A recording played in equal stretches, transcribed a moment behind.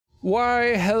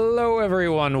Why, hello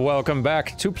everyone, welcome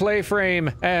back to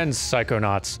PlayFrame and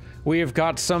Psychonauts. We've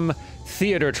got some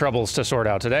theater troubles to sort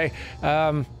out today.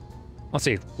 Let's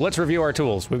see, let's review our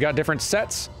tools. We've got different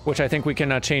sets, which I think we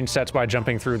can change sets by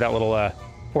jumping through that little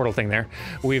portal thing there.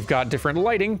 We've got different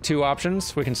lighting, 2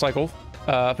 options we can cycle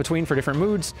between for different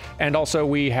moods, and also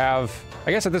we have,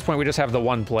 I guess at this point we just have the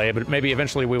one play, but maybe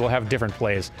eventually we will have different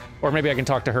plays. Or maybe I can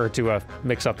talk to her to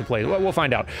mix up the plays. Well, we'll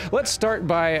find out. Let's start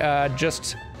by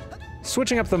just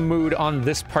switching up the mood on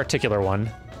this particular one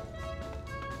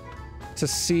to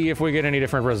see if we get any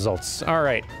different results. All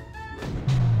right.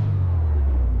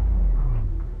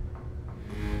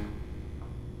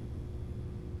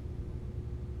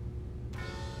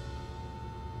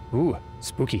 Ooh,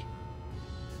 spooky.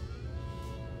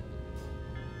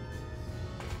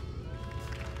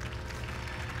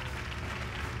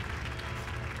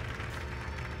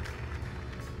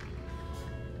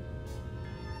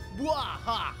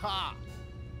 Wahaha!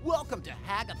 Welcome to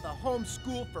Hagatha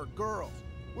Homeschool for Girls,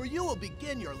 where you will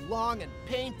begin your long and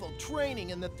painful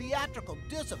training in the theatrical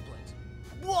disciplines.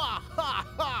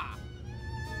 Wahaha!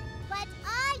 But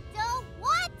I don't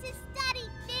want to study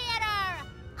theater!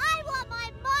 I want my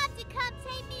mom to come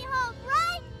take me home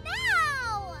right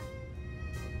now!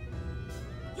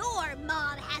 Your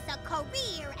mom has a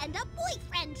career and a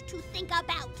boyfriend to think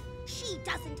about. She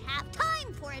doesn't have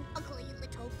time for an ugly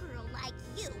little girl like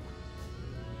you.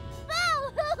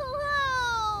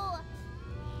 Boo-hoo-hoo!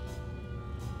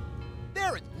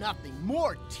 There is nothing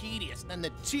more tedious than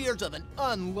the tears of an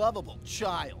unlovable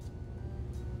child.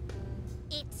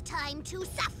 It's time to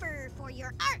suffer for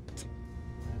your art.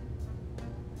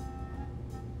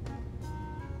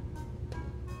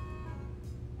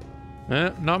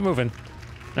 Not moving.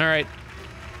 All right.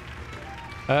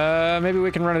 Maybe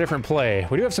we can run a different play.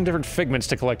 We do have some different figments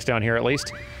to collect down here, at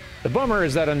least. The bummer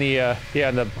is that in the,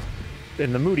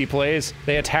 in the moody plays,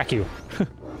 they attack you.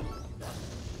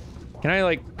 Can I,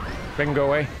 like, make them go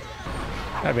away?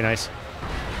 That'd be nice.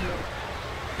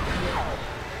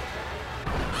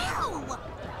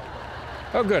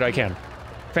 Oh, good, I can.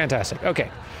 Fantastic.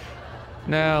 Okay.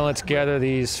 Now let's gather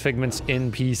these figments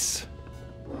in peace.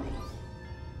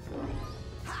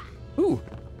 Ooh.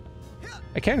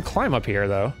 I can climb up here,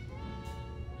 though.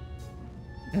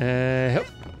 Hop.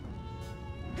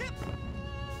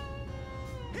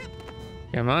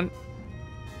 Come on.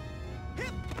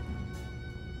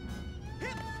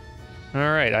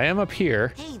 Alright, I am up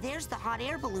here. Hey, there's the hot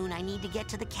air balloon I need to get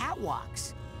to the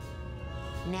catwalks.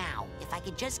 Now, if I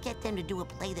could just get them to do a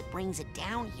play that brings it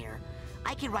down here,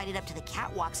 I could ride it up to the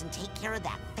catwalks and take care of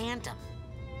that phantom.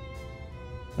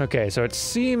 Okay, so it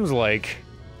seems like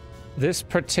this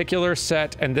particular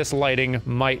set and this lighting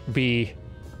might be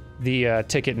the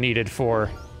ticket needed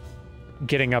for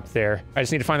getting up there. I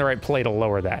just need to find the right play to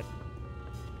lower that.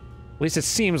 At least it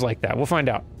seems like that. We'll find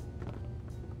out.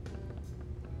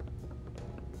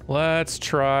 Let's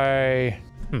try...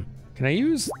 Can I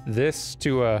use this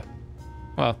to,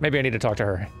 well, maybe I need to talk to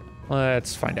her.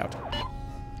 Let's find out.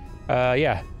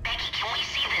 Yeah. Becky, can we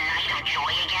see the Night of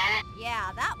Joy again?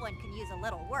 Yeah, that one can use a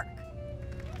little work.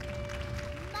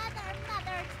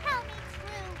 Mother, tell me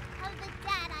true of the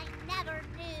dad I never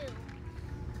knew.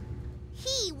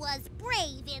 He was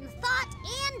brave in thought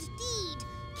and deed.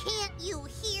 Can't you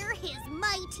hear his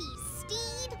mighty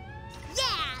steed?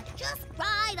 Yeah, just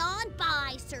ride on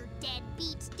by, Sir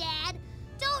Deadbeat Dad.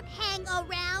 Don't hang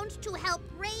around to help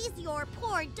raise your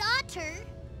poor daughter,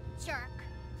 jerk.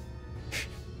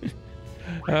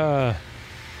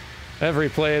 Every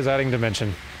play is adding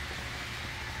dimension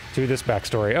to this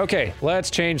backstory. Okay,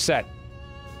 let's change set.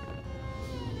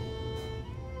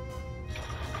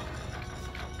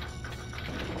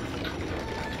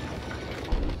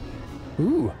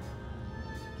 Ooh.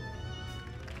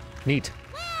 Neat.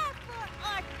 Wherefore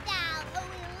art thou, O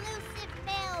elusive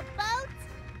male boat?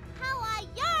 How I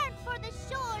yearn for the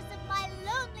shores of my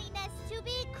loneliness to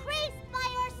be creased by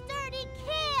your sturdy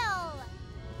keel!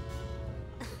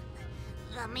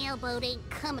 The mailboat ain't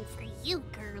coming for you,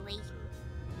 girlie.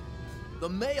 The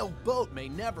mail boat may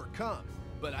never come,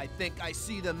 but I think I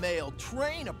see the mail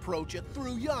train approach it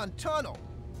through yon tunnel.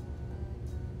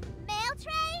 Mail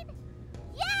train?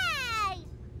 Yay!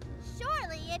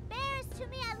 Surely it bears to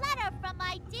me a letter from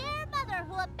my dear mother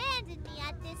who abandoned me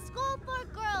at this school for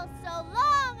girls so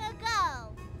long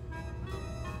ago.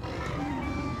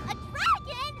 A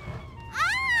dragon?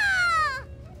 Ah!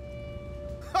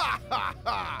 Ha ha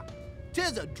ha!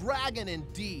 'Tis a dragon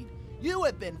indeed. You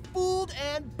have been fooled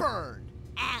and burned.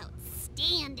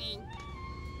 Outstanding.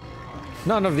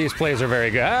 None of these plays are very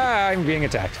good. Ah, I'm being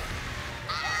attacked.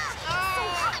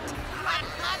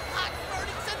 Hot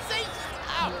burning sensation!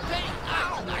 Ow, pain!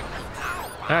 Ow!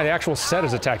 Ah, the actual set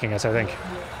is attacking us, I think.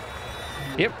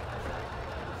 Yep.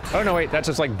 Oh, no, wait, that's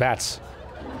just like bats.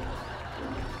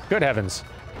 Good heavens.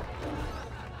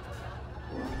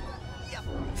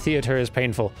 Theater is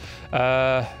painful.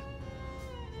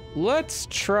 Let's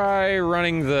try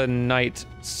running the night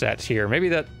set here. Maybe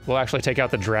that will actually take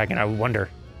out the dragon, I wonder.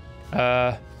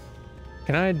 Can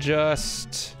I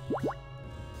just...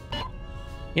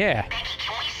 Yeah. Becky,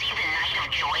 can we see the night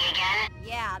of joy again?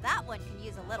 Yeah, that one can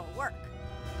use a little work.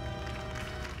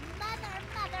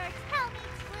 Mother, tell me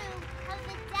true of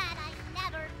the dad I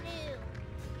never knew.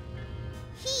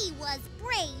 He was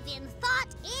brave in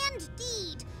thought and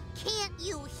deed. Can't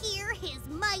you hear his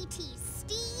mighty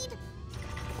steed?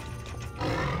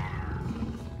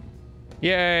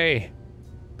 Yay!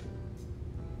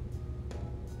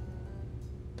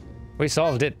 We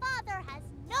solved it. Father has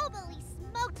nobly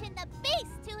smoten the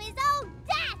beast to his own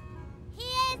death. He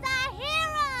is a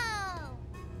hero.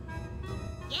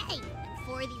 Yay!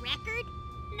 For the record,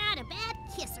 not a bad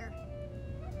kisser.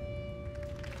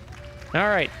 All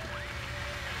right.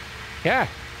 Yeah.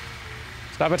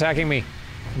 Stop attacking me.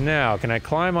 Now, can I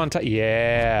climb on top?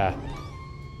 Yeah.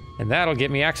 And that'll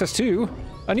get me access to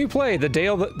a new play, the day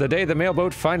the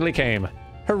mailboat finally came.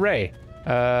 Hooray.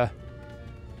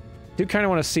 Do kind of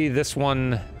want to see this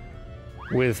one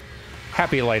with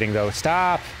happy lighting, though.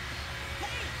 Stop.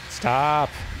 Stop.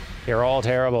 You're all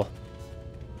terrible.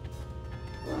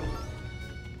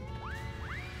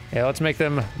 Yeah, let's make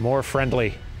them more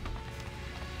friendly.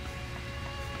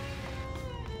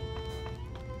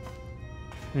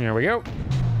 There we go.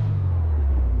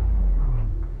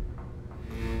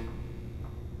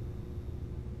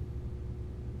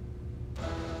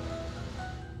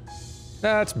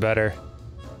 That's better.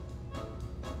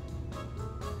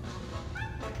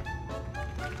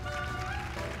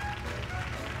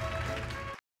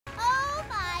 Oh,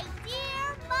 my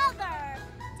dear mother!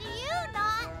 Do you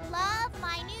not love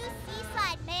my new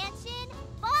seaside mansion?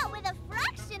 Bought with a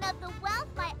fraction of the wealth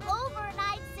my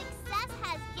overnight success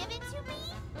has given to me?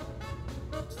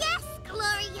 Yes,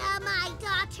 Gloria, my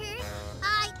daughter.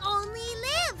 I only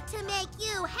live to make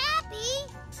you happy.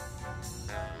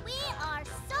 We are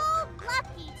so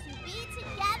lucky to be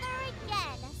together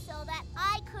again so that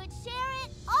I could share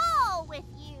it all with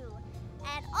you.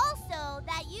 And also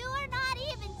that you are not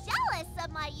even jealous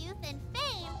of my youth and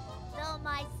fame, though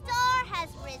my star has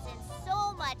risen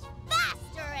so much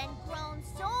faster and grown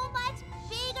so much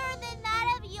bigger than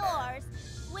that of yours,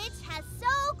 which has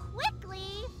so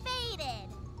quickly faded.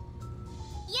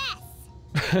 Yes!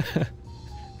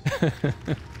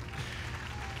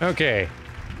 Okay.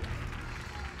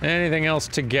 Anything else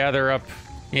to gather up?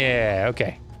 Yeah,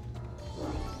 okay.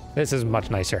 This is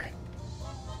much nicer.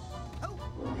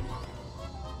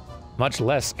 Much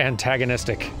less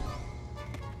antagonistic.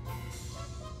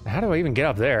 How do I even get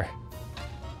up there?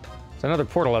 There's another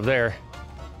portal up there.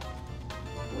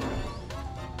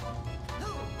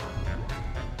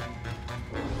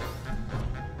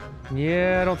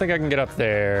 Yeah, I don't think I can get up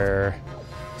there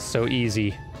so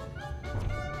easy.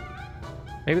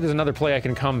 Maybe there's another play I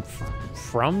can come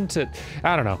from to...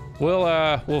 I don't know.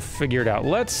 We'll figure it out.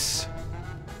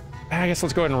 I guess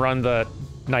let's go ahead and run the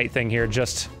night thing here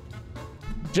just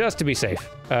to be safe.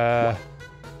 Becky,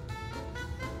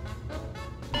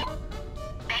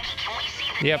 can we see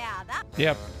the... Yep. Yeah, that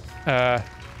Yep.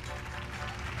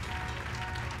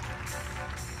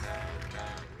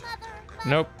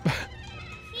 Nope.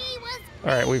 He was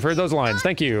Alright, we've heard those lines.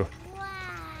 Thank you. wow.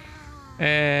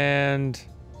 And...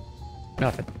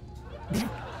 nothing. Daddy?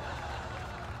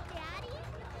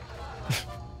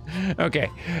 Okay.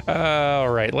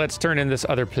 Alright, let's turn in this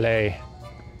other play.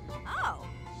 Oh,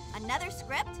 another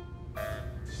script?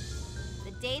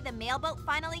 The day the mailboat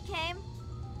finally came?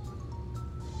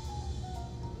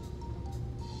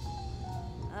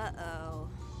 Uh-oh.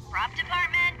 Prop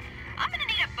department? I'm gonna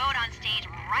need a boat on stage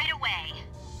right away.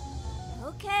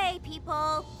 Okay,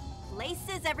 people.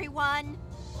 Places, everyone.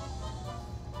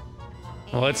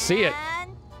 Well, let's see it.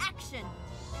 And action.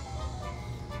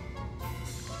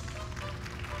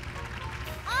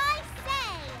 I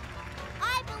say,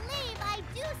 I believe I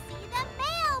do see the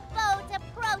mailboat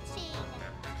approaching.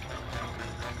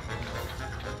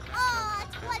 Ah,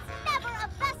 'twas never a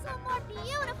vessel more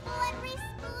beautiful and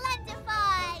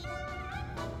resplendified.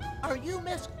 Are you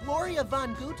Miss Gloria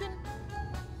von Guten?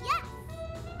 Yes,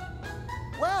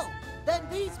 Well, then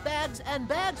these bags and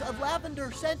bags of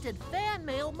lavender-scented fan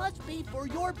mail must be for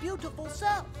your beautiful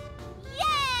self.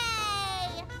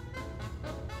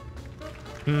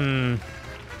 yay!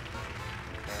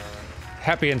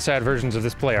 Happy and sad versions of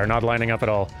this play are not lining up at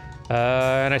all.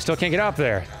 And I still can't get up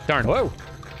there. Darn. Whoa!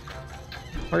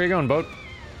 Where are you going, boat?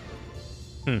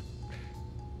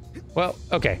 Well,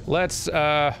 okay, let's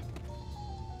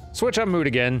switch up mood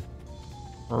again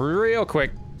real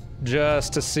quick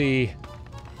just to see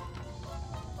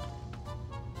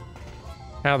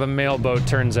how the mailboat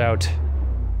turns out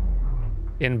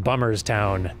in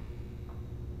Bummerstown.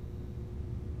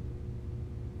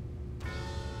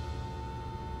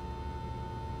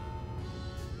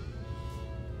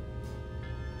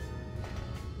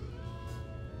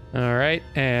 All right,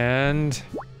 and...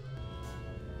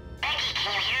 Becky,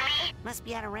 can you hear me? Must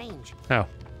be out of range. Oh.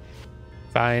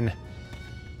 Fine.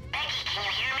 Becky, can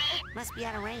you hear me? Must be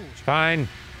out of range. Fine.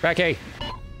 Becky.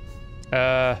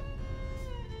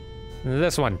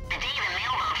 This one. The day the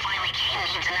mailboat finally came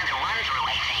needs another run-through,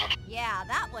 I think. Yeah,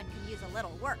 that one can use a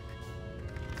little work.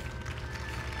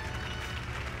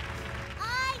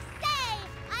 I say,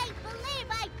 I believe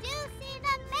I do see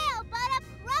the mailboat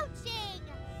approaching.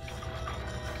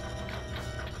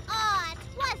 Ah,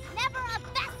 'twas never a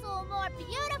vessel more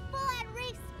beautiful and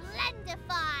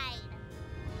resplendified.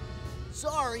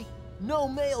 Sorry, no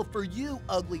mail for you,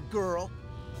 ugly girl.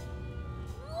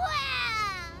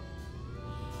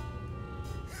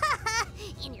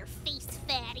 In your face,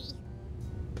 fatty.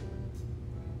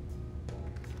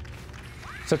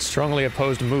 Such strongly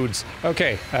opposed moods.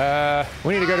 Okay,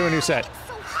 we need to go to a new set.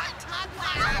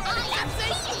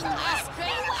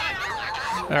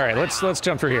 All right, let's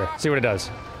jump through here, see what it does.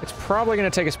 It's probably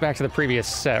gonna take us back to the previous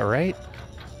set, right?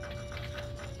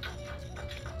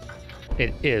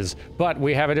 It is, but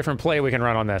we have a different play we can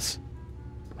run on this,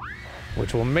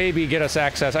 which will maybe get us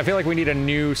access. I feel like we need a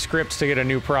new script to get a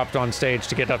new prop on stage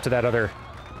to get up to that other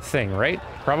thing, right?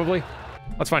 Probably?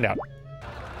 Let's find out.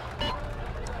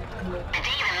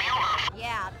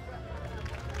 Yeah.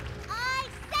 I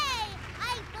say,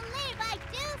 I believe I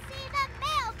do see the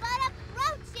mailboat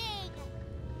approaching.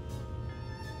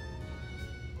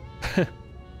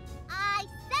 I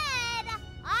said,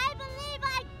 I believe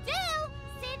I do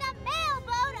see the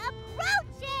mailboat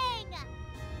approaching.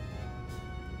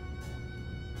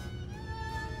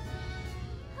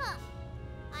 Huh.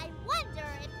 I wonder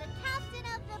if the captain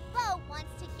of the boat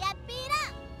wants to get beat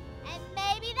up. And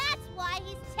maybe that's why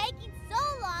he's taking so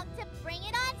long to bring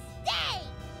it on stage.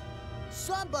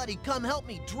 Somebody come help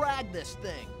me drag this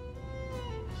thing.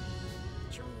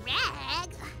 Drag?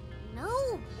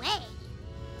 No way.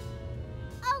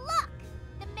 Oh, look!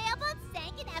 The mailboat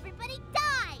sank and everybody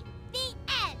died. The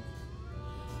end.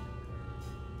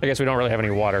 I guess we don't really have any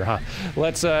water, huh?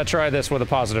 Let's try this with a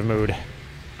positive mood.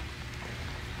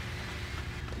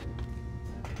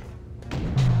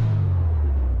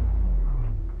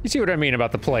 You see what I mean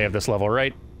about the play of this level,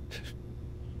 right?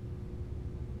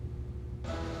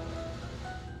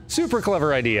 Super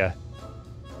clever idea.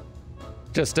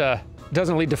 Just,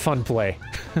 doesn't lead to fun play.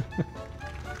 Oh,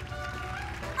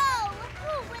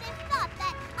 who would have thought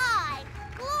that I,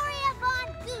 Gloria von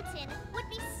Guten, would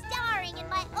be starring in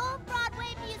my own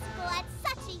Broadway musical at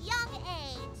such a young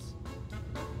age?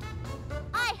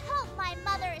 I hope my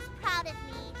mother is proud of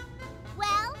me.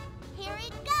 Well, here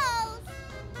it goes.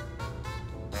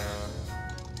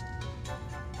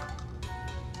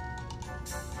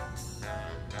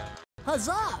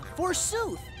 Huzzah,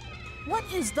 forsooth! What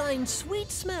is thine sweet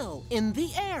smell in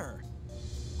the air?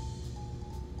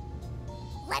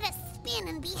 Let us spin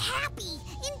and be happy,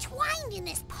 entwined in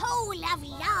this pole of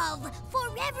love,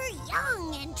 forever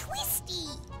young and twisty.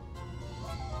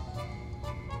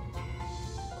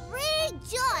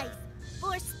 Rejoice,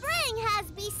 for spring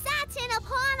has besatten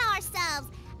upon ourselves,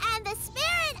 and the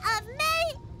spirit of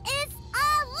May is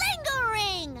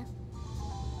a-lingering.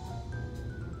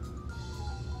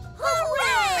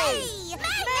 Hooray!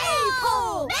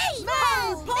 Maypole!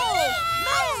 Maypole!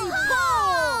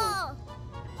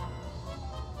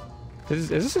 Is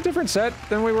this a different set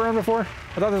than we were on before?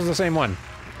 I thought this was the same one.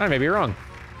 I may be wrong.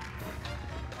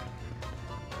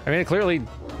 I mean, it clearly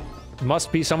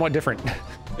must be somewhat different.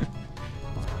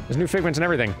 There's new figments and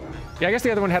everything. Yeah, I guess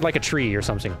the other one had like a tree or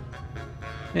something.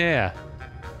 Yeah.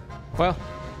 Well,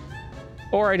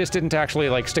 or I just didn't actually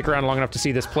like stick around long enough to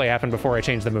see this play happen before I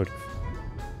changed the mood.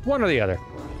 One or the other.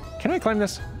 Can I climb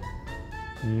this?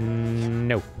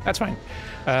 No, that's fine.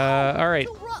 All right.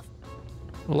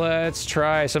 Let's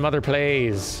try some other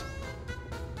plays.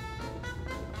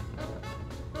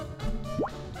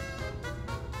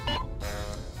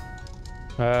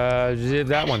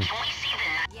 That one.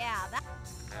 Yeah, that...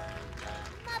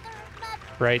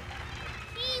 Right.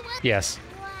 Yes.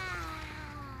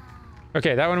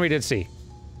 Okay, that one we did see.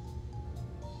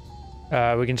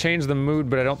 We can change the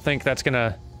mood, but I don't think that's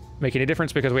gonna make any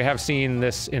difference because we have seen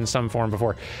this in some form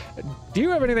before. Do you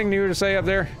have anything new to say up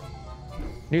there?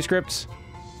 New scripts?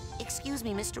 Excuse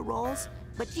me, Mr. Rolls,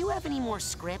 But do you have any more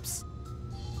scripts?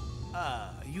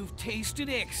 Ah, you've tasted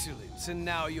excellence, and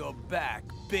now you're back,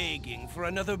 begging for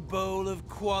another bowl of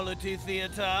quality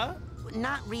theater?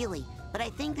 Not really, but I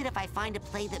think that if I find a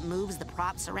play that moves the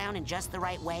props around in just the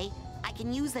right way, I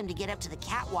can use them to get up to the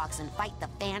catwalks and fight the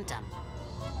Phantom.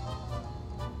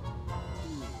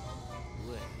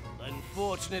 Well,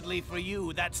 unfortunately for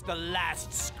you, that's the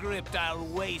last script I'll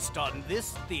waste on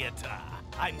this theater.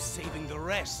 I'm saving the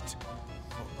rest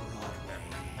for Broadway.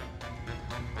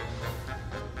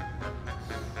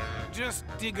 Just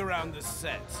dig around the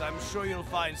sets. I'm sure you'll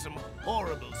find some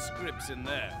horrible scripts in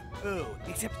there. Oh,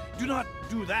 except do not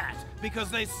do that, because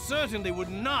they certainly would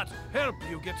not help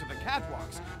you get to the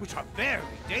catwalks, which are very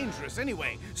dangerous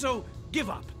anyway, so give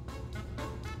up.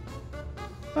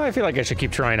 I feel like I should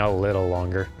keep trying a little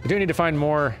longer. I do need to find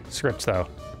more scripts, though.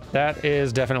 That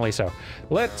is definitely so.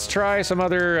 Let's try some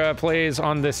other plays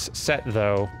on this set,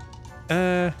 though.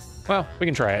 Well, we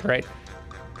can try it, right?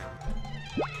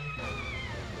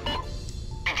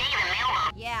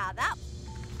 Yeah, that...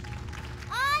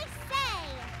 I say,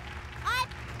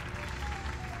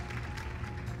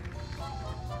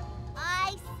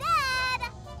 I said...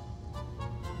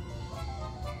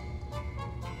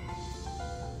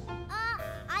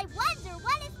 I wonder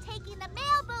what is taking the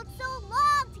mailboat so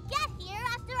long to get here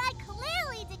after I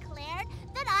clearly declared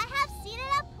that I have seen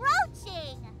it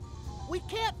approaching. We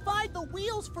can't find the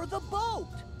wheels for the boat.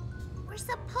 We're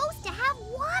supposed to have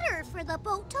water for the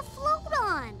boat to float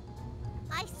on.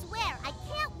 I swear, I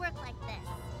can't work like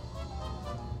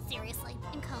this. Seriously,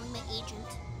 I'm calling my agent.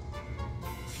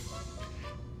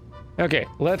 Okay,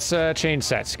 let's change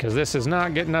sets, because this is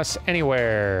not getting us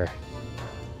anywhere.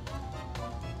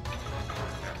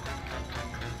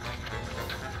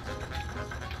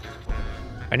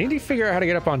 I need to figure out how to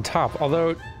get up on top,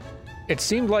 although it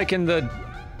seemed like in the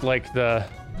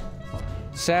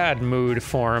sad mood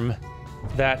form,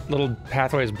 that little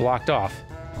pathway is blocked off.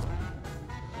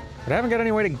 But I haven't got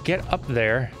any way to get up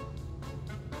there.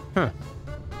 Huh.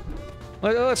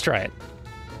 Let's try it.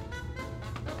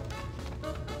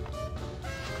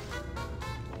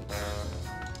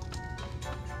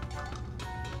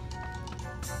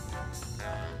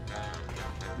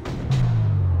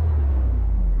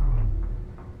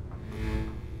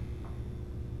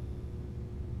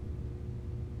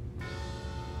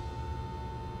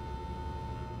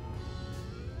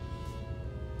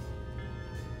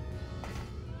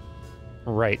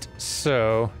 Right,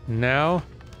 so now,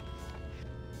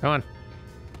 come on,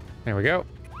 there we go.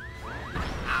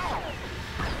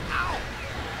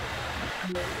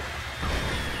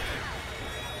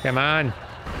 Come on.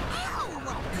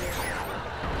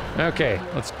 Okay,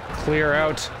 let's clear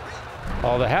out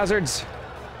all the hazards.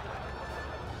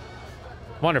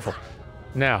 Wonderful.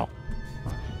 Now,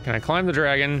 can I climb the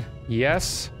dragon?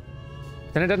 Yes.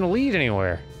 Then it doesn't lead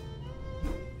anywhere.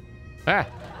 Ah.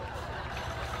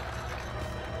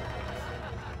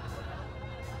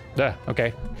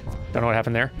 Okay. Don't know what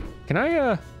happened there. Can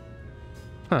I,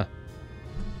 huh.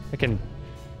 I can...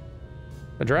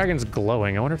 The dragon's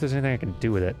glowing. I wonder if there's anything I can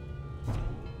do with it.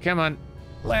 Come on.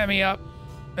 Let me up.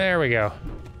 There we go.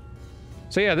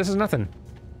 So yeah, this is nothing.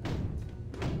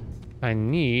 I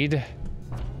need...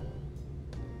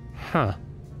 Huh.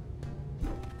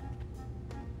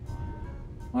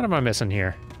 What am I missing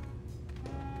here?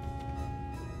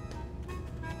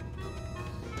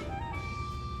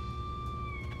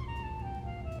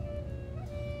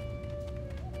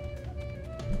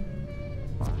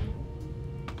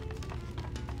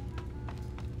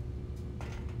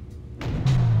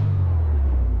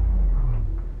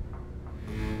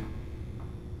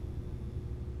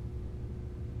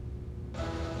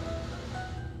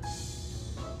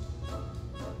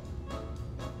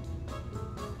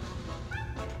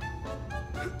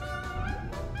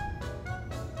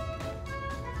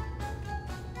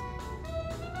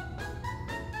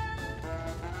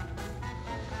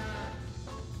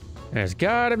 There's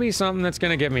gotta be something that's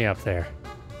gonna get me up there.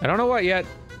 I don't know what yet,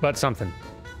 but something.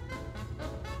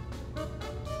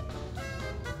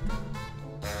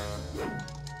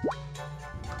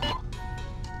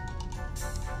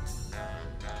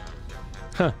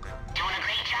 Huh. Doing a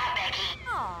great job, Becky.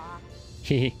 Aw.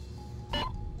 Hee. The day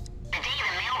the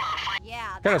mailboat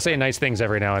Yeah, Gotta say nice things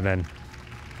every now and then.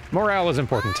 Morale is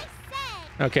important.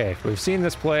 Okay, we've seen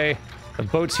this play. The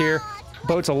boat's here.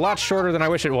 Boat's a lot shorter than I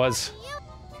wish it was.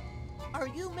 Are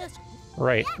you Miss...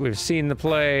 Right, we've seen the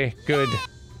play. Good.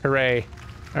 Hooray.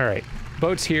 Alright,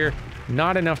 boat's here.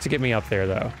 Not enough to get me up there,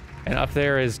 though. And up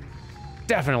there is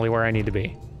definitely where I need to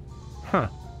be. Huh.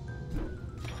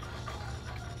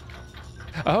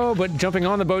 Oh, but jumping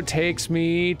on the boat takes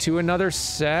me to another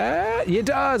set? It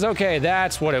does, okay,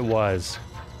 that's what it was.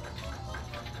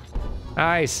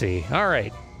 I see, all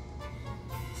right.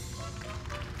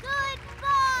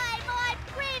 Goodbye, my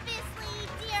previously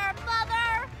dear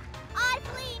mother. I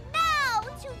flee now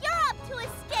to Europe to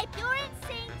escape your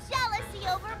insane jealousy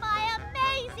over my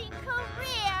amazing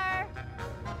career.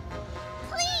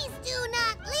 Please do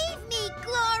not leave me,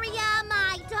 Gloria,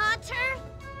 my daughter.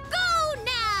 Go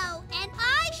now, and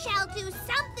I shall do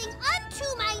something unto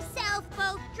myself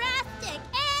both drastic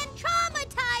and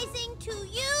traumatizing to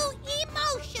you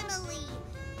emotionally.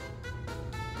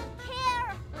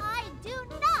 Care I do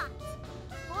not,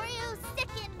 for you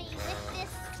sicken me with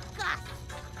disgust.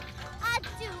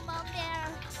 Adieu, mon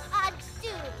mère,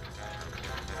 adieu.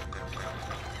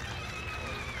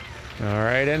 All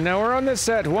right, and now we're on the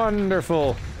set,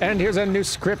 wonderful. And here's a new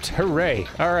script, hooray.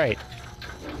 All right.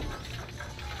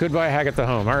 Goodbye, Hagatha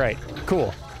Home, all right,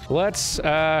 cool. Let's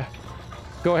go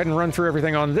ahead and run through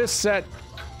everything on this set,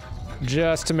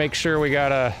 just to make sure we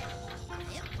got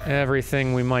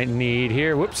everything we might need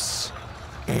here. Whoops.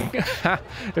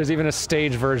 There's even a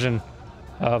stage version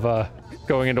of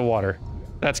going into water.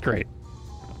 That's great.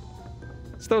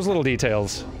 It's those little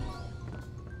details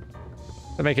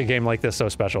that make a game like this so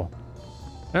special.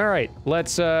 All right,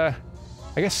 let's, I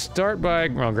guess start by,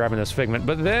 well, grabbing this figment,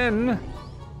 but then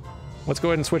let's go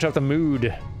ahead and switch up the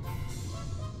mood.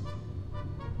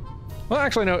 Well,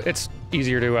 actually, no, it's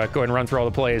easier to go ahead and run through all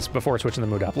the plays before switching the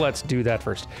mood up. Let's do that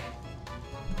first.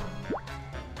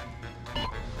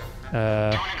 Doing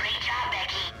a great job,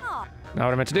 Becky. Not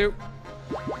what I meant to do.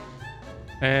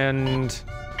 And...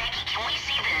 Becky, can we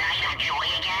see the Night of Joy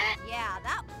again? Yeah,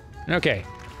 that. okay.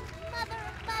 Mother,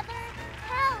 mother,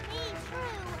 tell me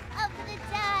true of the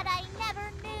dad I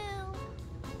never knew.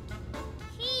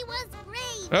 He was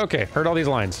brave. Okay, heard all these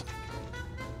lines.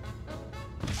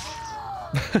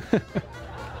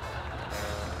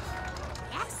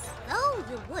 Yes, though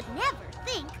you would never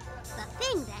think the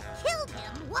thing that killed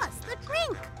him was the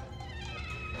drink.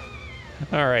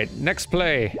 All right, next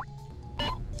play. The day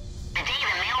the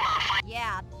mailboat finds...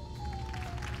 Yeah.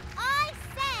 I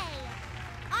say,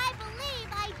 I believe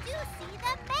I do see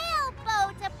the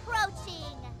mailboat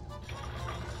approaching.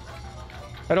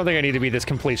 I don't think I need to be this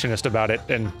completionist about it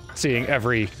and seeing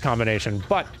every combination,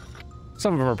 but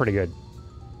some of them are pretty good.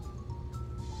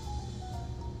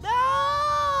 No!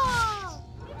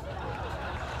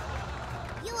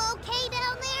 You okay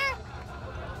down there?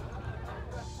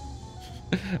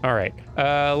 All right,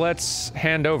 let's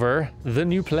hand over the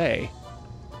new play.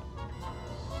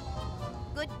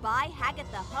 Goodbye,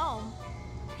 Hagatha Home.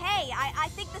 Hey, I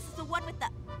think this is the one with the...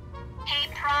 Hey,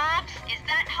 Props, is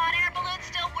that hot air balloon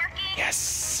still working?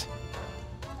 Yes!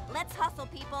 Let's hustle,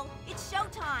 people. It's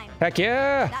showtime. Heck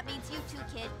yeah! That means you too,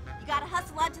 kid. You gotta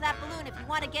hustle onto that balloon if you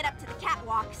want to get up to the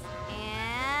catwalks.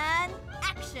 And...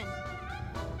 action!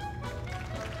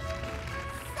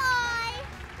 Sigh!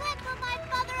 When will my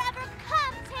mother ever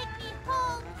come take me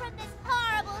home from this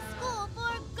horrible school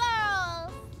for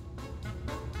girls?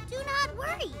 Do not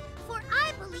worry, for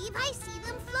I believe I see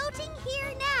them floating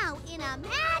here now in a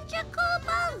magical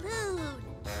balloon.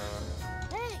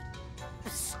 Hey!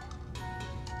 Psst.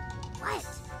 What?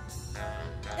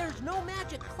 There's no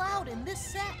magic cloud in this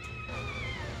set.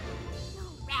 No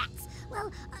rats.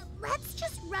 Well, let's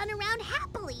just run around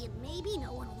happily and maybe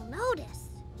no one will notice.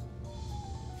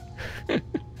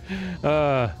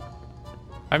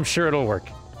 I'm sure it'll work.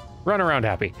 Run around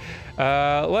happy.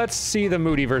 Let's see the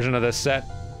moody version of this set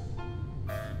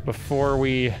before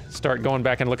we start going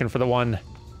back and looking for the one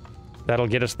that'll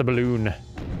get us the balloon.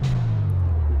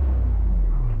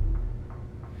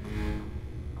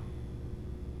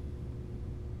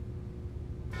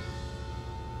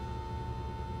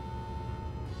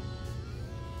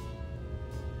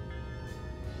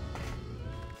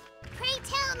 Pray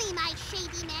tell me, my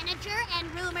shady manager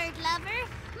and rumored lover,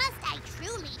 must I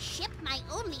truly ship my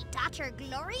only daughter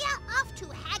Gloria off to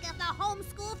Hagatha Home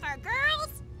School for Girls?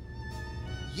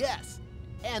 Yes,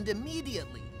 and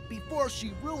immediately, before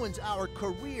she ruins our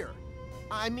career.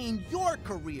 I mean your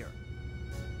career.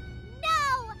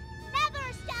 No!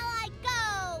 Never shall I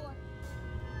go!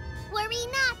 Worry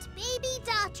not, baby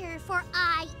daughter, for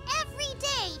I every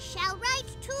day shall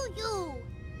write to you.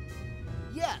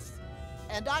 Yes,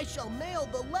 and I shall mail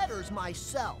the letters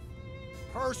myself,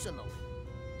 personally.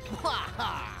 Ha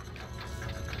ha!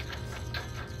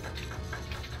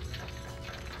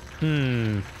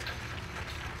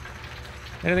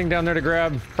 Anything down there to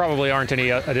grab? Probably aren't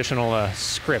any additional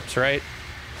scripts, right?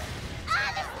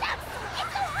 Ah, the steps!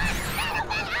 It's the worst!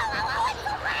 Gentlemen!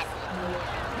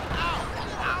 Ow,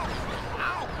 ow,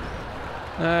 ow, it's the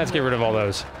worst! Let's get rid of all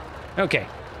those. Okay.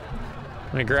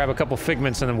 Let me grab a couple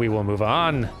figments and then we will move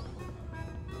on.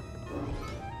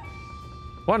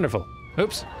 Wonderful.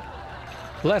 Oops.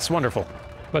 Less wonderful,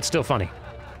 but still funny.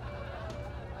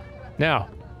 Now,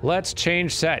 let's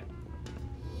change set.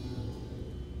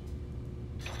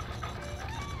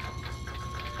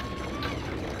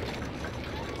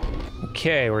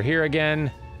 Okay, we're here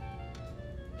again.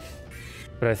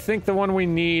 But I think the one we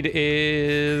need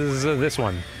is this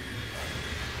one.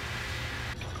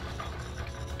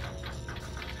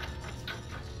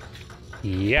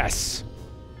 Yes.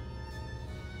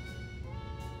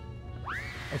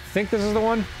 I think this is the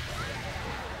one.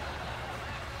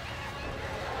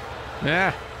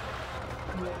 Nah.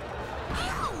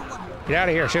 Get out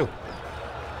of here, shoo.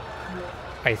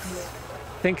 I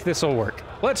think this will work.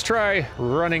 Let's try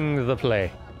running the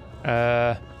play.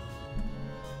 Still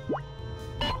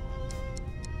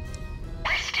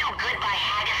goodbye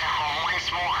Hagatha home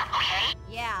once more, okay?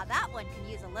 Yeah, that one can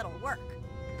use a little work.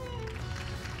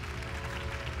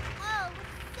 Oh,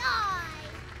 sigh!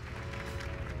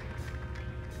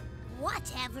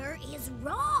 Whatever is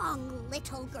wrong,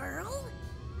 little girl?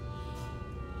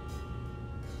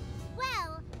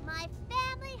 Well, my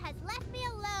family has left me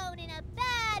alone in a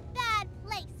bad, bad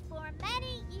place for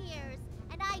many years,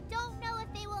 and I don't know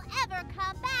if they will ever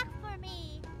come back for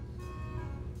me.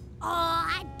 Oh,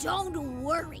 don't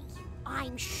worry.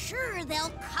 I'm sure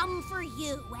they'll come for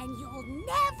you, and you'll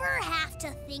never have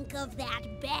to think of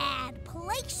that bad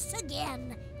place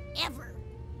again, ever.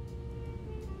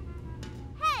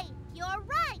 Hey, you're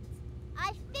right.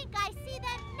 I think I see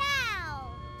them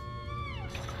now.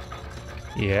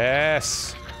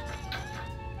 Yes.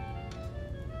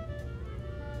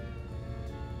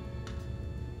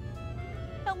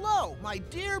 Hello, my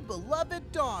dear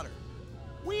beloved daughter.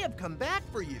 We have come back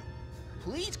for you.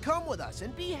 Please come with us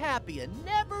and be happy and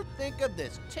never think of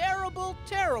this terrible,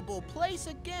 terrible place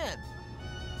again.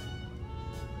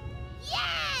 Yay!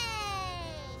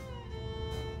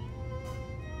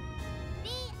 The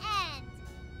end.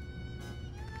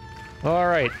 All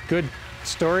right, good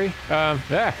story.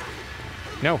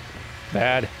 No.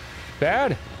 Bad.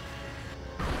 Bad.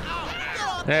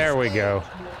 There we go.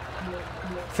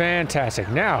 Fantastic.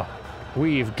 Now,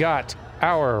 we've got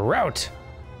our route.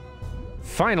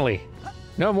 Finally.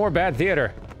 No more bad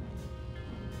theater.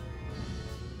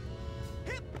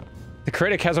 The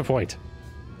critic has a point.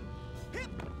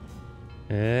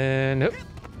 And up.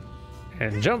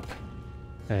 And jump.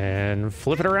 And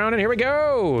flip it around, and here we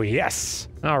go! Yes!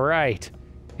 All right.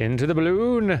 Into the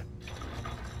balloon.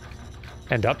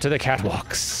 And up to the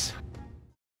catwalks.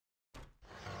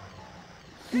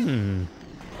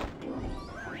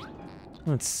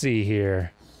 Let's see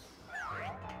here.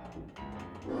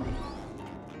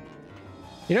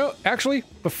 You know, actually,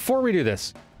 before we do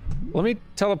this, let me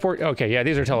teleport. Okay, yeah,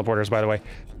 these are teleporters, by the way.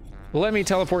 Let me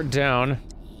teleport down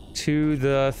to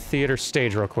the theater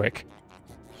stage real quick.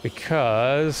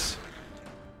 Because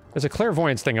there's a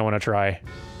clairvoyance thing I want to try.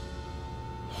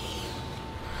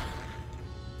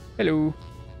 Hello.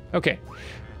 Okay.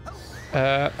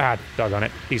 Doggone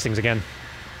it. These things again.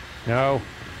 No.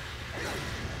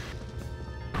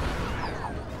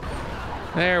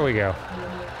 There we go.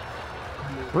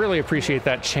 Really appreciate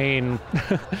that chain,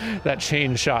 that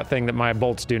chain shot thing that my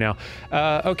bolts do now.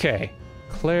 Okay.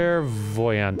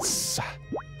 Clairvoyance.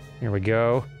 Here we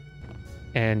go.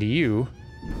 And you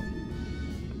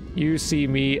see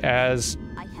me as...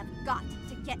 I have got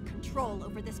to get control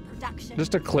over this production.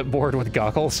 just a clipboard with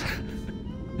goggles.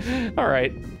 All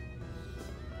right.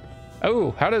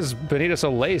 Oh, how does Benita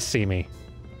Soleil see me?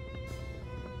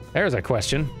 There's a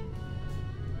question.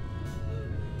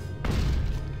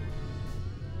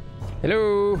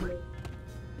 Hello.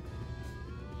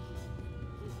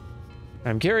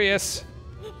 I'm curious.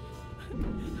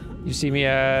 You see me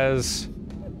as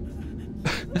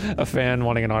a fan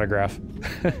wanting an autograph.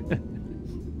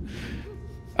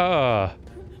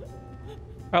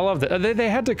 I love that. They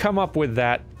had to come up with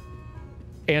that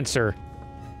answer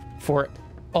for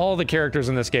all the characters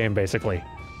in this game, basically.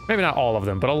 Maybe not all of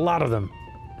them, but a lot of them.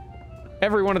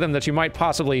 Every one of them that you might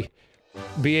possibly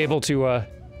be able to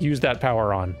use that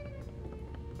power on.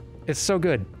 It's so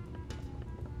good.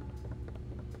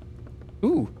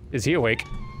 Ooh, is he awake?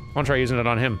 I want to try using it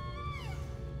on him.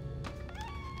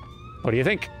 What do you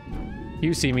think?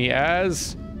 You see me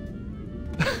as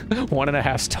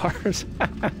 1.5 stars.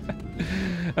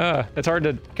 It's hard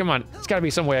to... Come on, it's got to be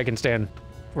some way I can stand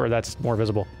where that's more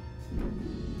visible.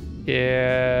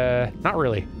 Yeah, not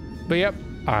really. But yep,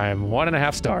 I'm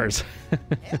 1.5 stars.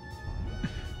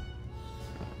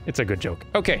 It's a good joke.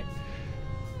 Okay.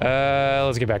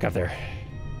 Let's get back up there.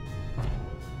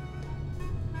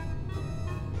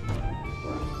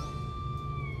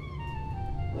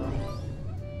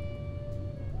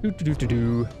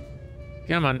 Do.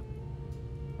 Come on.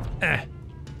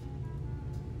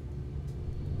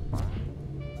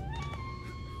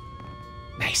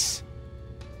 Nice.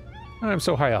 Oh, I'm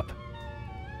so high up.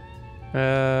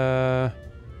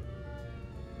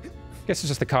 Guess it's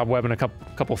just the cobweb and a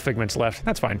couple figments left.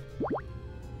 That's fine.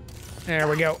 There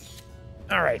we go.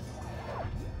 All right.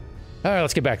 All right,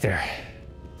 let's get back there.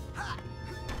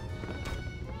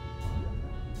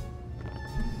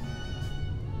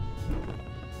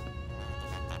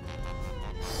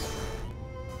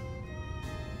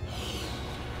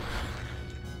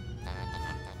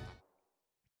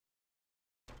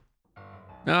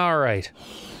 All right,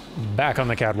 back on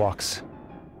the catwalks.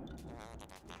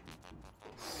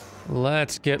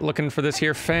 Let's get looking for this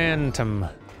here phantom.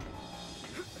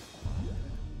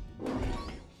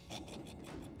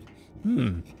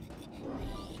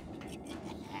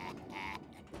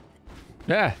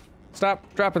 Yeah,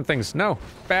 stop dropping things. No,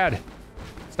 bad.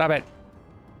 Stop it.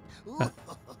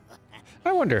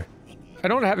 I wonder. I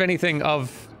don't have anything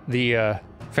of the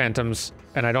phantoms,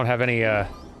 and I don't have any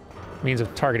means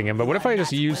of targeting him, but what if I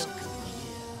just use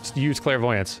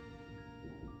clairvoyance?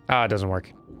 Ah, it doesn't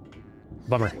work.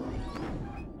 Bummer.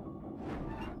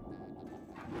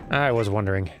 I was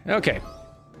wondering. Okay.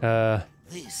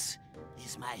 This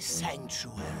is my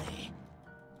sanctuary.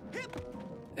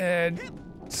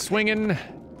 Swinging.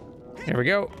 Here we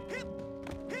go.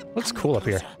 Looks cool up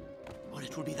here. Or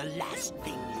it will be the last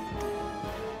thing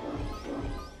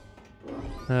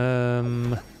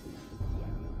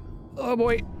Oh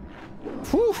boy.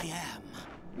 Whew. I am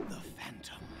the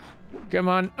Phantom. Come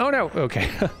on. Oh no. Okay.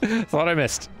 Thought I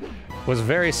missed. Was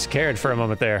very scared for a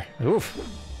moment there. Oof.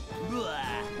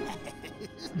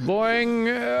 Boing.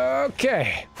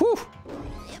 Okay. Whew.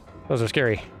 Those are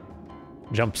scary.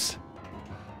 Jumps.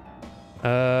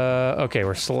 Okay,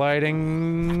 we're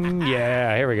sliding.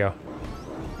 Yeah, here we go.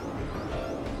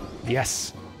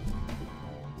 Yes.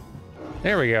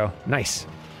 There we go. Nice.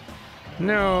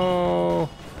 No.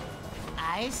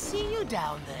 I see you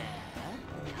down there.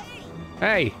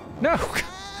 Hey, no.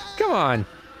 Come on.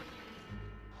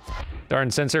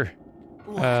 Darn sensor.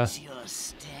 What's your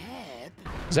step?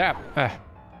 Zap.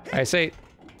 I say.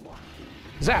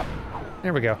 Zap.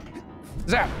 There we go.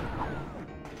 Zap.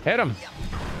 Hit him.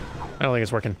 I don't think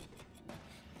it's working.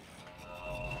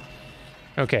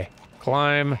 Okay.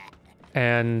 Climb.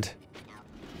 And...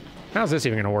 how's this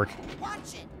even gonna work?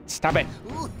 Stop it.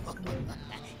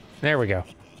 There we go.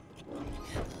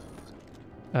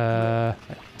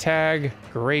 Tag.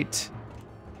 Great.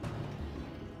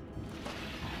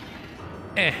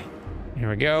 Here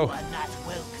we go.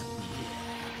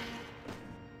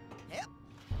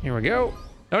 Here we go.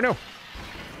 Oh no.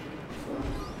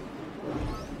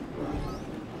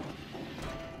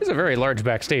 This is a very large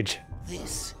backstage.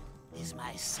 This is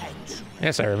my sanctuary.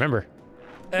 Yes, I remember.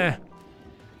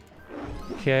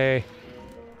 Okay.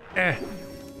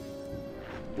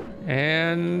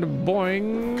 And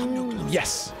boing.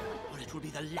 Yes. Or it will be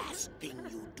the last thing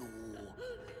you do.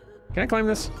 Can I climb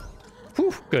this?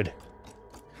 Whew, good.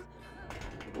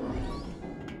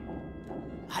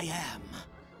 I am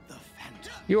the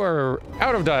Phantom. You are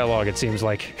out of dialogue, it seems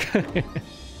like.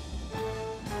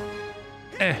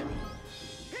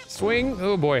 Swing.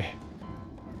 Oh boy.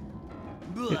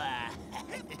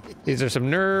 These are some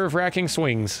nerve-wracking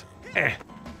swings.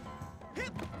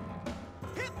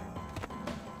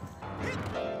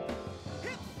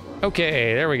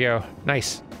 Okay, there we go.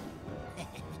 Nice.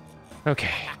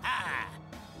 Okay.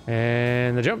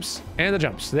 And the jumps, and the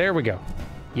jumps. There we go.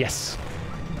 Yes.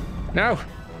 No.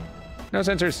 No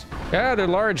sensors. Yeah, they're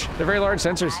large. They're very large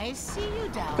sensors. I see you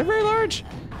down. They're very large.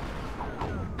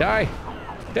 Die.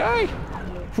 Die.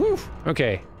 Whew.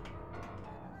 Okay.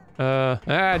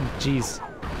 Jeez.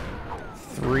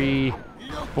 3,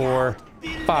 4,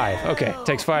 5. Okay,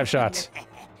 takes 5 shots.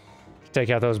 Take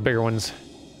out those bigger ones.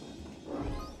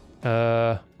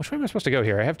 Which way am I supposed to go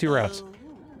here? I have 2 routes.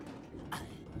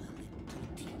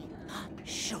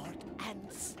 Short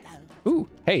and stout. Ooh,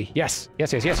 hey, yes.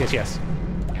 Yes, yes, yes, yes, yes.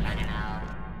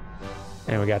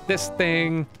 And we got this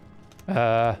thing.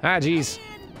 Jeez.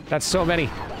 That's so many.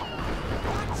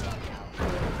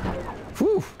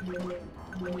 Whew.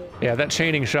 Yeah, that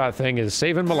chaining shot thing is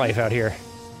saving my life out here.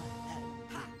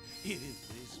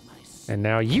 And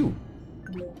now you.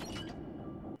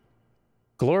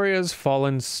 Gloria's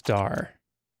fallen star.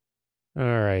 All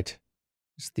right.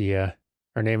 Just the,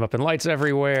 her name up in lights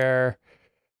everywhere.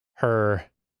 Her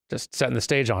just setting the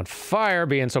stage on fire,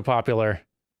 being so popular.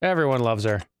 Everyone loves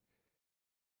her.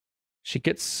 She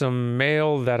gets some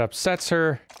mail that upsets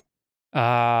her.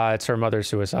 It's her mother's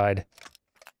suicide.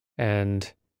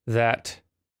 And that...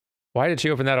 why did she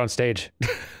open that on stage?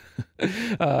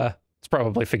 It's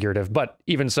probably figurative, but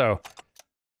even so.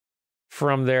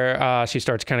 From there, she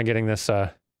starts kind of getting this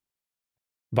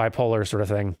bipolar sort of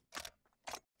thing.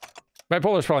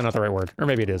 Bipolar is probably not the right word, or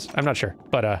maybe it is. I'm not sure,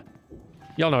 but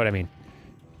y'all know what I mean.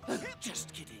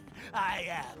 Just kidding. I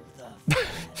am the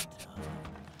Phantom.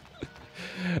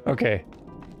 Okay.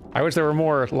 I wish there were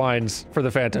more lines for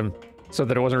the Phantom so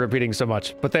that it wasn't repeating so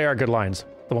much, but they are good lines,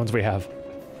 the ones we have.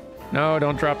 No,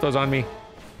 don't drop those on me.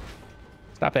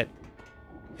 Stop it.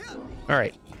 All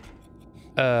right.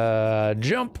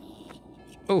 Jump.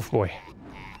 Oh boy.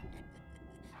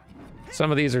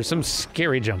 Some of these are some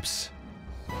scary jumps.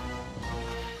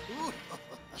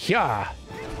 Yeah.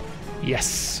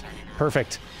 Yes.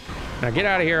 Perfect. Now get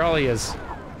out of here, all he is.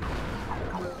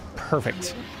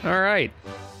 Perfect. All right.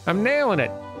 I'm nailing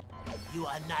it. You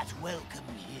are not welcome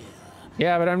here.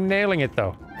 Yeah, but I'm nailing it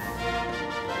though.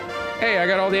 Hey, I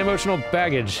got all the emotional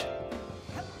baggage.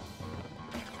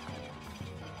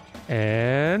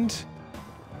 And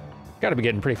gotta be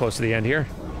getting pretty close to the end here.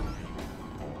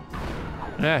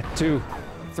 2,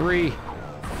 3,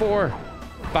 4,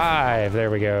 5.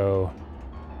 There we go.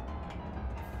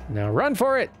 Now run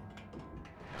for it.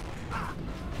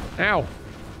 Ow.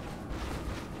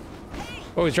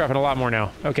 Oh, he's dropping a lot more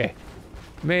now. Okay.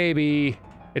 Maybe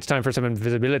it's time for some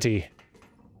invisibility.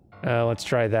 Let's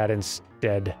try that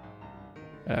instead.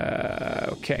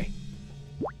 Okay.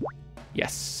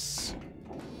 Yes.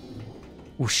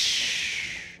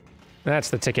 Whoosh. That's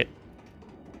the ticket.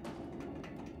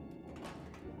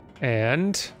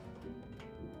 And...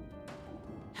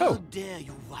 How dare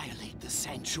you violate the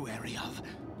sanctuary of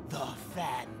the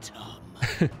Phantom?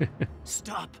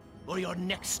 Stop, or your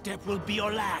next step will be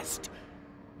your last.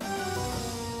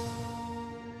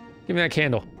 Give me that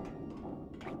candle.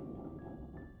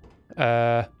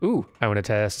 Ooh, I want to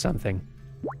test something.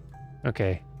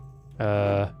 Okay.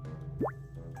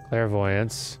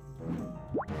 Clairvoyance.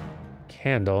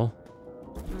 Candle.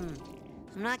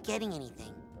 I'm not getting anything.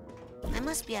 I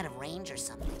must be out of range or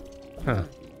something. Huh.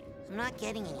 I'm not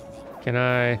getting anything. Can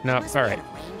I? No, Must all be right. out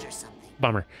of range or something.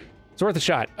 Bummer. It's worth a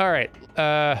shot. All right.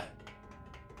 I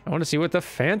want to see what the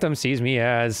Phantom sees me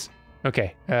as.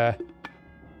 Okay.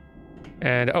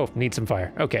 And, oh, need some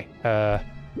fire. Okay.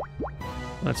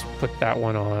 Let's put that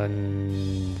one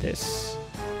on this.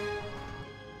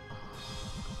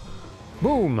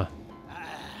 Boom.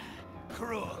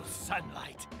 Cruel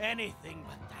sunlight. Anything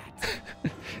but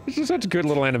that. These are such good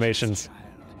little animations. Child,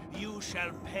 you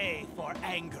shall pay for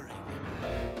angering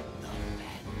the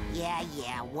Phantom.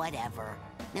 Yeah, whatever.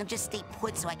 Now just stay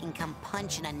put so I can come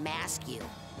punch and unmask you.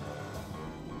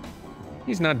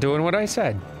 He's not doing what I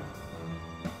said.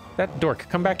 That dork,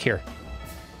 come back here.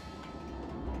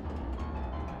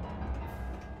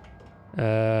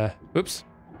 Oops.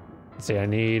 Let's see, I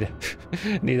need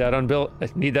need that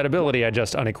ability I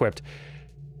just unequipped.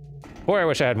 Boy, I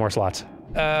wish I had more slots.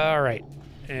 All right.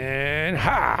 And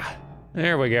ha!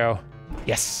 There we go.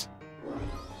 Yes.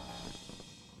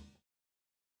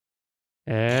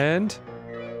 And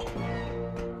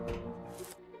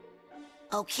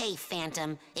Okay,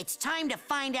 Phantom, it's time to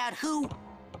find out who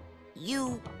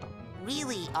you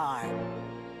really are.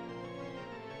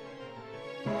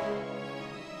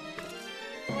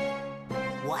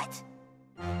 What?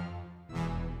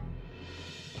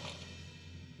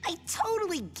 I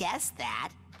totally guessed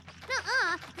that.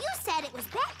 Nuh-uh, you said it was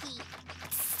Becky.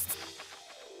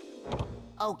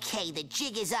 Okay, the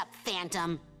jig is up,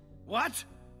 Phantom. What?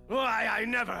 Why, I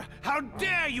never. How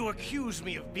dare you accuse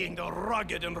me of being the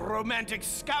rugged and romantic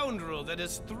scoundrel that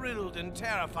has thrilled and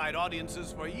terrified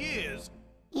audiences for years?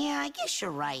 Yeah, I guess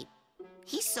you're right.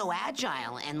 He's so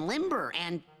agile and limber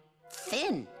and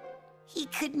thin. He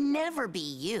could never be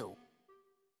you.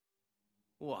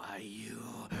 Why, you...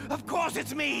 Of course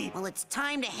it's me! Well, it's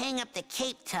time to hang up the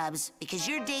cape, Tubbs, because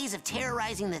your days of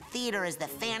terrorizing the theater as the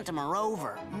Phantom are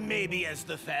over. Maybe as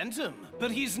the Phantom,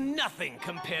 but he's nothing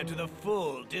compared to the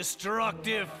full,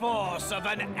 destructive force of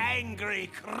an angry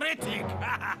critic!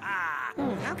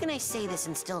 How can I say this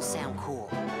and still sound cool?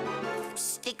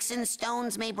 Sticks and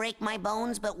stones may break my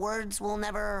bones, but words will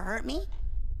never hurt me?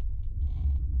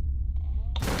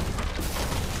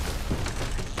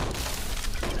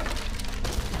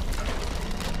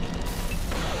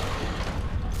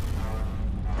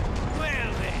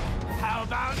 Well then, how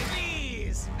about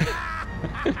these?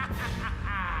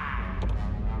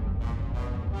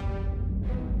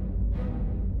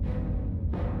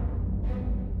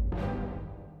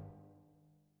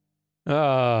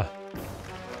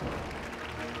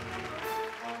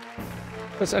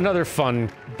 That's another fun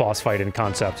boss fight in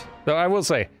concept. Though I will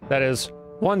say, that is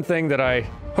one thing that I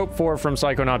hope for from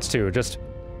Psychonauts 2. Just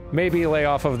maybe lay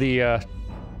off of the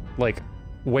like,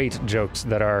 weight jokes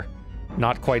that are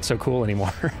not quite so cool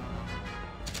anymore.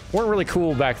 Weren't really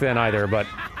cool back then either, but...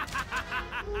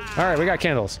 Alright, we got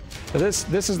candles.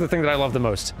 This is the thing that I love the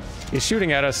most. He's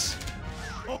shooting at us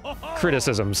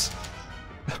criticisms.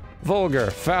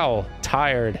 Vulgar, foul,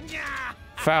 tired,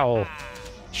 foul,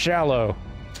 shallow,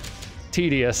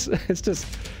 tedious. It's just...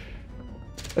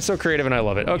 It's so creative and I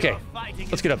love it. Okay,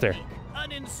 let's get up there.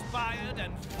 Uninspired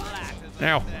and flat as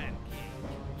Now.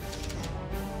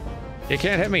 You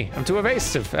can't hit me. I'm too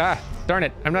evasive. Ah, darn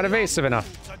it. I'm not evasive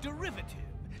enough. are derivative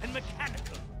and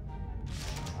mechanical.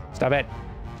 Stop it.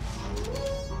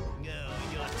 No,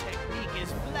 your technique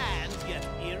is bland yet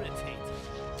irritating.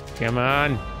 Come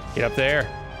on. Get up there.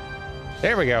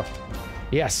 There we go.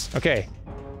 Yes. Okay.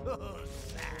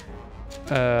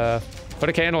 Put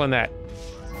a candle in that.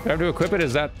 Do I have to equip it?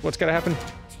 Is that what's gotta happen?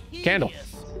 Candle.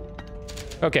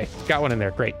 Okay, got one in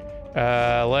there. Great.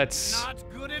 Let's Not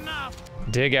good enough.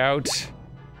 dig out.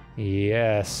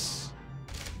 Yes.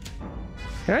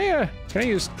 Can I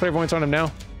use clairvoyance on him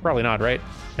now? Probably not, right?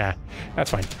 Nah,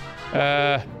 that's fine.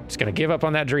 Just gonna give up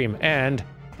on that dream and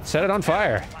set it on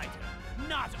fire.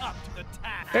 Not up to the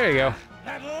task. There you go.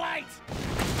 That light!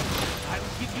 I'll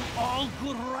give you all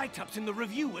good write-ups in the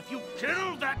review if you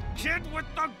kill that kid with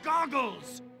the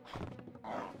goggles!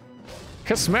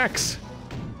 Kasmex.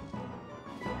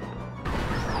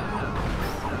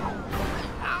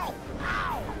 Ow!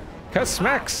 Ow!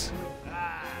 Kasmex.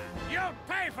 You'll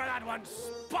pay for that one,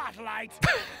 Spotlight!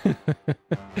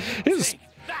 His, Take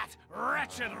that,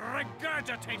 wretched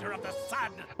regurgitator of the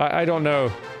sun! I don't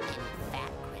know.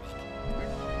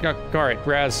 All right,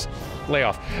 Raz, lay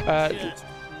off. Just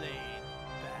plain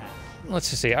bad. Let's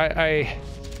just see. I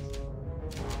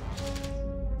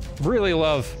really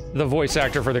love the voice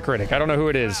actor for the critic. I don't know who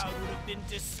it is, Crowd would have been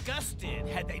disgusted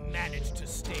had they managed to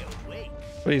stay awake.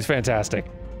 but he's fantastic.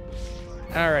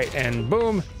 All right, and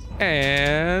boom,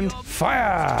 and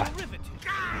fire. Derivative.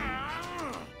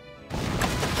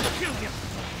 Kill him!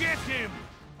 Get him!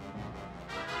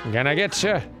 Gonna get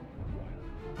you.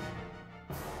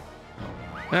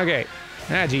 Okay.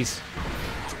 Ah, jeez.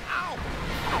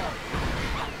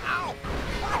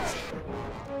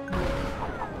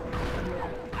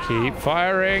 Keep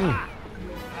firing.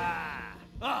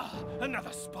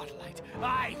 Another spotlight.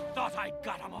 I thought I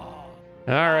got them all.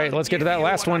 All right, let's get to that Give you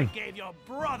last what one. I gave your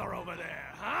brother over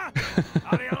there, huh?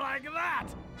 How do you like that?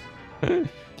 Any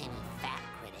fat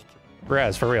critic.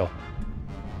 Raz, for real.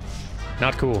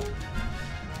 Not cool.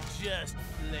 Just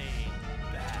plain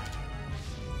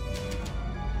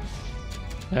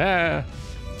bad.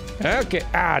 Okay.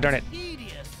 Ah, darn it.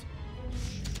 Tedious.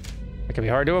 It can be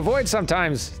hard to avoid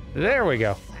sometimes. There we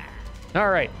go. All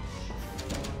right.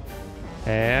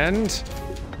 And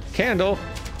candle,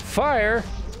 fire.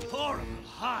 Horrible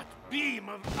hot beam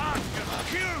of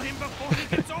Oscar. Kill him before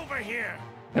he gets over here.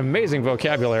 Amazing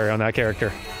vocabulary on that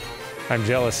character. I'm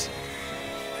jealous.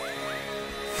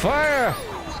 Fire!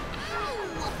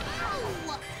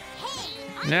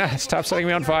 Nah, stop setting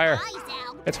me on fire.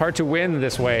 It's hard to win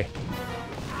this way.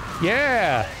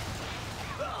 Yeah!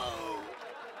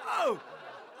 Oh!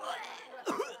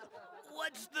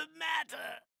 What's the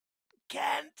matter?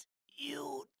 Can't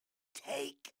you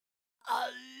take a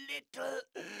little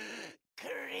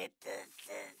criticism?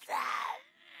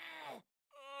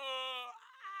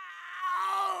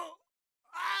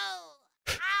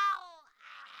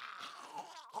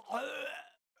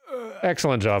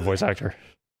 Excellent job, voice actor.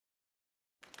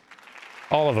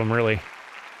 All of them, really. And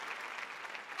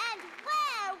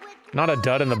where would Not a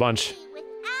dud in the bunch. Glory be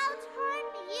without her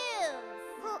muse?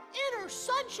 Her inner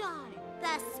sunshine.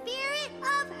 The spirit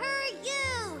of her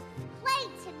youth.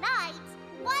 Played tonight,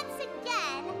 once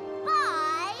again,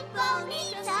 by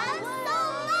Bonita Soleil.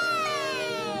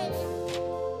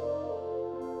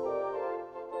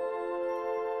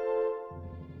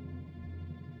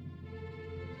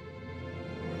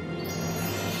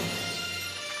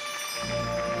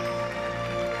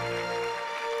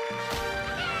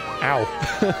 Ow.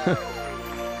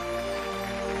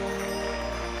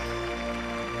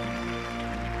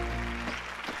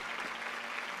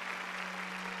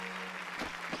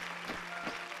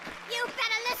 You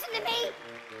better listen to me.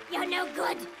 You're no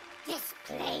good. This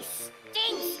place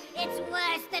stinks. It's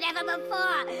worse than ever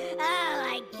before. Oh,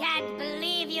 I can't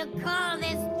believe you call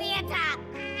this theater.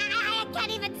 I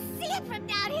can't even see it from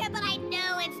down here, but I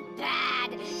know it's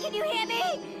bad. Can you hear me?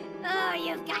 Oh,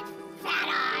 you've got fat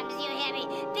arms, you hear me?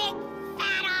 Big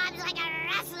fat arms like a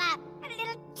wrestler. And a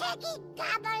little tacky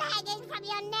gobble hanging from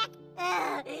your neck.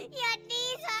 Ugh, your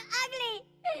knees are ugly.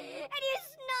 And you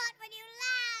snort when you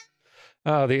laugh.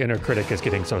 Oh, the inner critic is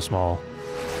getting so small.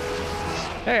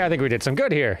 Hey, I think we did some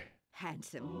good here.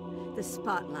 handsome. The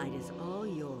spotlight is all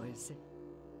yours.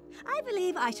 I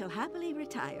believe I shall happily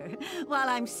retire while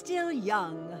I'm still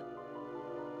young.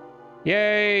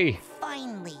 Yay!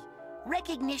 Finally,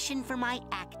 recognition for my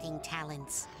acting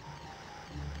talents.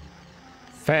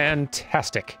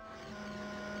 Fantastic.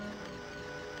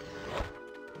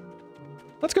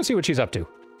 Let's go see what she's up to.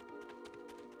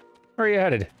 Where are you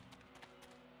headed?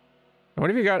 What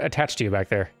have you got attached to you back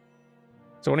there?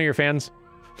 Is it one of your fans?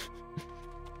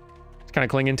 It's kind of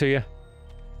clinging to you.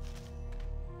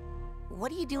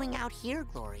 What are you doing out here,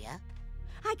 Gloria?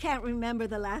 I can't remember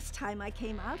the last time I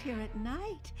came out here at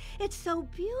night. It's so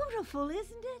beautiful,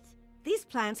 isn't it? These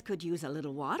plants could use a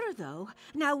little water, though.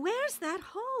 Now, where's that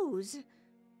hose?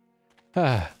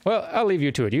 Well, I'll leave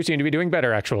you to it. You seem to be doing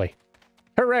better, actually.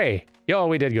 Hooray! Y'all,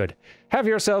 we did good. Have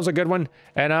yourselves a good one,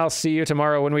 and I'll see you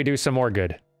tomorrow when we do some more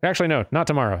good. Actually, no, not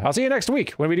tomorrow. I'll see you next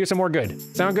week when we do some more good.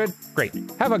 Sound good? Great.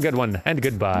 Have a good one, and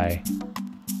goodbye.